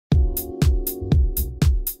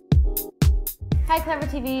Hi Clever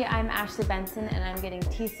TV, I'm Ashley Benson and I'm getting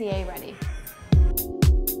TCA ready.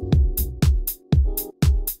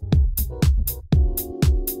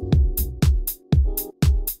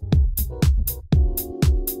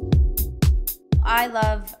 I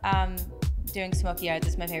love doing smoky eyes.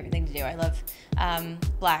 It's my favorite thing to do. I love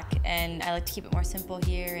black, and I like to keep it more simple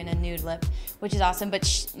here in a nude lip, which is awesome.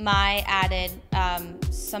 But my added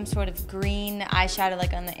some sort of green eyeshadow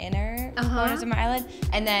like on the inner corners of my eyelid,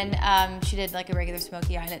 and then she did like a regular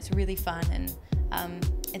smoky eye, and it's really fun, and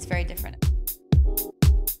it's very different.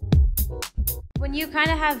 When you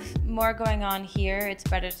kind of have more going on here, it's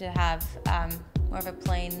better to have more of a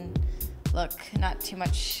plain look, not too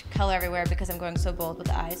much color everywhere because I'm going so bold with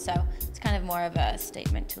the eyes. So it's kind of more of a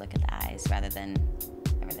statement to look at the eyes rather than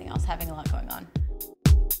everything else having a lot going on.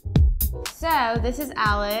 So this is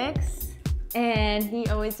Alex, and he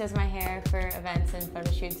always does my hair for events and photo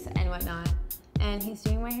shoots and whatnot. And he's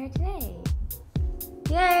doing my hair today.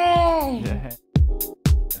 Yay! Yeah.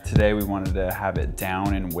 Today we wanted to have it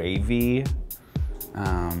down and wavy.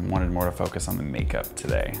 Wanted more to focus on the makeup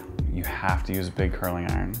today. You have to use a big curling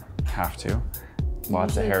iron. Have to.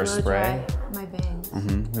 Lots of hairspray. My bangs.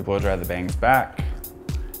 We blow dry the bangs back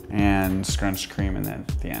and scrunch cream in at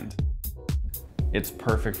the end. It's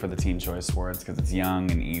perfect for the Teen Choice Awards because it's young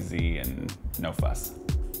and easy and no fuss.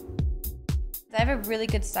 I have a really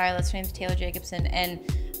good stylist. Her name's Taylor Jacobson, and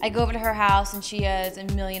I go over to her house and she has a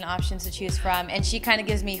million options to choose from, and she kind of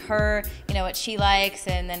gives me her, what she likes,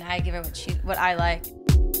 and then I give her what I like.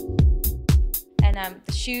 And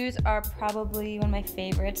the shoes are probably one of my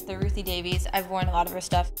favorites, the Ruthie Davies. I've worn a lot of her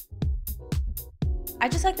stuff. I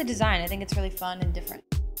just like the design. I think it's really fun and different.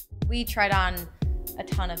 We tried on a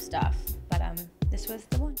ton of stuff, but this was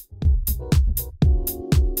the one.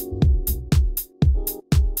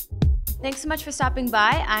 Thanks so much for stopping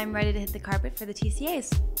by. I'm ready to hit the carpet for the TCAs.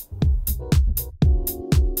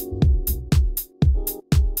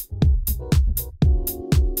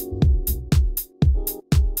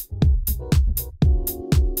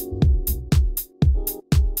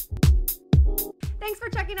 Thanks for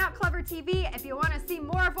checking out Clever TV. If you want to see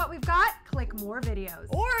more of what we've got, click more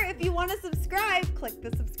videos. Or if you want to subscribe, click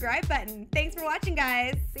the subscribe button. Thanks for watching,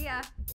 guys. See ya.